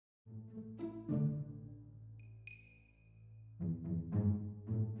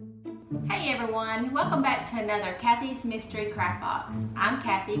Hey everyone, welcome back to another Kathy's Mystery Craft Box. I'm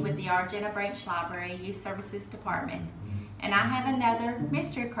Kathy with the Argenta Branch Library Youth Services Department, and I have another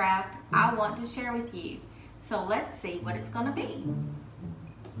mystery craft I want to share with you. So let's see what it's going to be.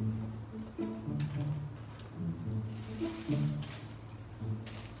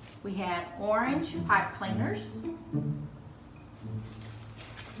 We have orange pipe cleaners,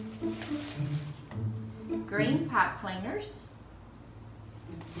 green pipe cleaners,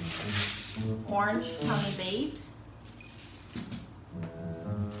 orange pony beads,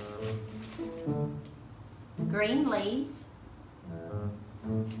 green leaves,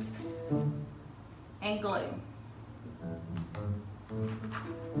 and glue.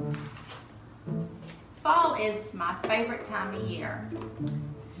 Fall is my favorite time of year.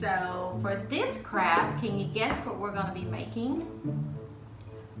 So for this craft, can you guess what we're going to be making?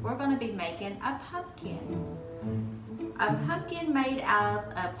 We're going to be making a pumpkin. A pumpkin made out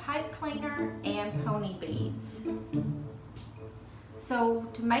of pipe cleaner and pony beads. So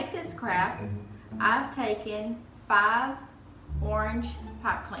to make this craft, I've taken 5 orange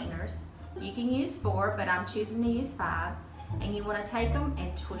pipe cleaners. You can use 4, but I'm choosing to use 5. And you want to take them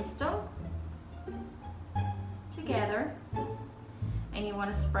and twist them together. And you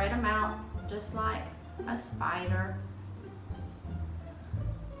want to spread them out just like a spider.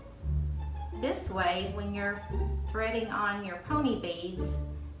 This way, when you're threading on your pony beads,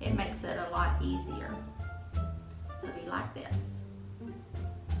 it makes it a lot easier. So be like this.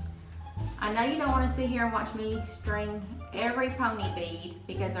 I know you don't want to sit here and watch me string every pony bead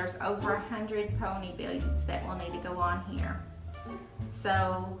because there's over 100 pony beads that will need to go on here.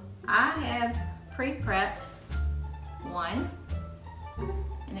 So I have pre-prepped one,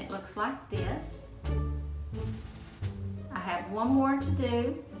 and it looks like this. I have one more to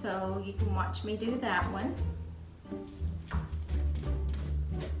do, so you can watch me do that one.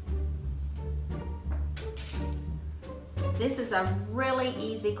 This is a really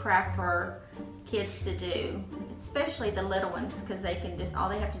easy craft for kids to do, especially the little ones, because they can just, all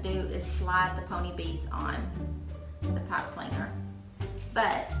they have to do is slide the pony beads on the pipe cleaner.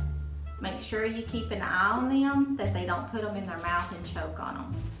 But make sure you keep an eye on them, that they don't put them in their mouth and choke on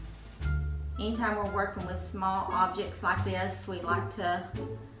them. Anytime we're working with small objects like this, we like to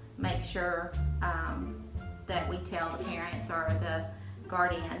make sure that we tell the parents or the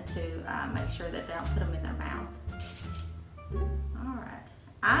guardian to make sure that they don't put them in their mouth. Alright,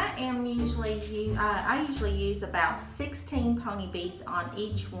 I usually use about 16 pony beads on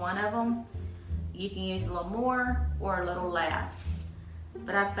each one of them. You can use a little more or a little less,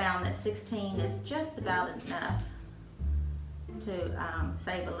 but I found that 16 is just about enough to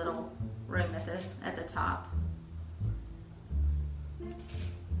save a little room at the top.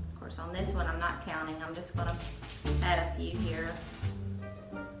 Of course, on this one I'm not counting. I'm just going to add a few here.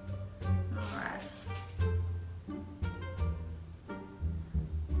 All right.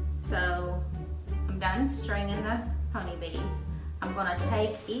 So I'm done stringing the pony beads. I'm going to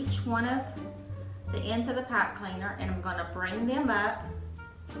take each one of the ends of the pipe cleaner and I'm going to bring them up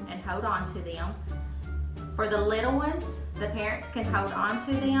and hold on to them. For the little ones, the parents can hold on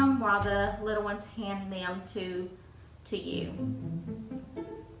to them while the little ones hand them to you.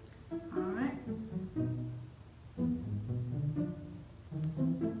 Alright.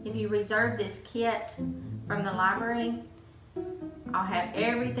 If you reserve this kit from the library, I'll have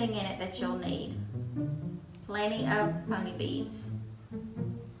everything in it that you'll need. Plenty of pony beads.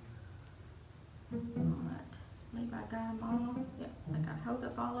 Alright, I believe I got them all. Yep, I got hold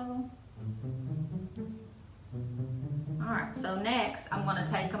up all of them. Alright, so next I'm going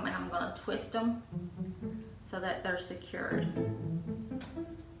to take them and I'm going to twist them so that they're secured.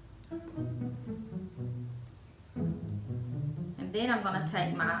 And then I'm going to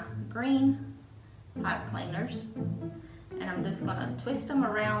take my green pipe cleaners and I'm just going to twist them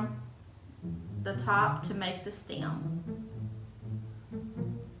around the top to make the stem.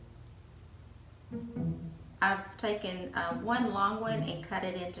 I've taken one long one and cut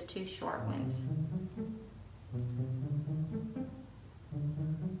it into 2 short ones.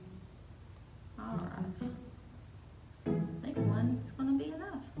 Alright, I think one is going to be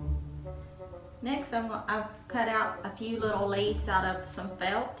enough. Next, I've cut out a few little leaves out of some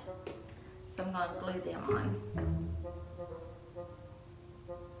felt, so I'm going to glue them on.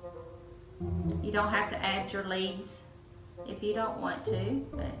 You don't have to add your leaves if you don't want to,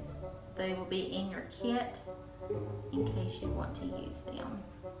 but they will be in your kit in case you want to use them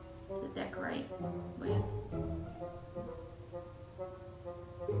to decorate with.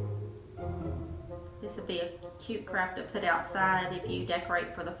 This would be a cute craft to put outside if you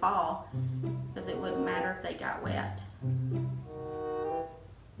decorate for the fall, because it wouldn't matter if they got wet.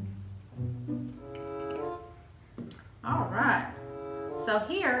 All right, so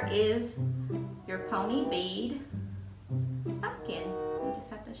here is your pony bead pumpkin. You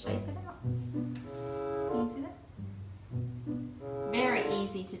just have to shape it out. Can you see that? Very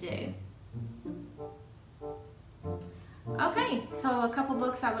easy to do. Okay, so a couple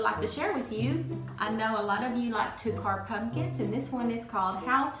books I would like to share with you. I know a lot of you like to carve pumpkins, and this one is called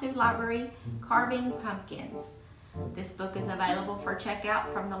How to Library Carving Pumpkins. This book is available for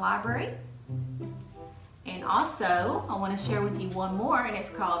checkout from the library. And also, I want to share with you one more, and it's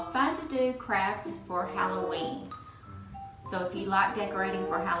called Fun to Do Crafts for Halloween. So if you like decorating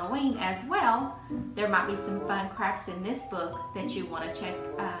for Halloween as well, there might be some fun crafts in this book that you want to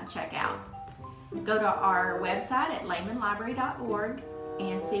check out. Go to our website at lehmanlibrary.org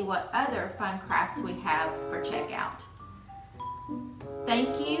and see what other fun crafts we have for checkout.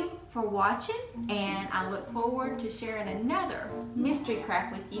 Thank you for watching, and I look forward to sharing another mystery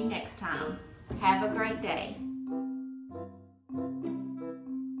craft with you next time. Have a great day.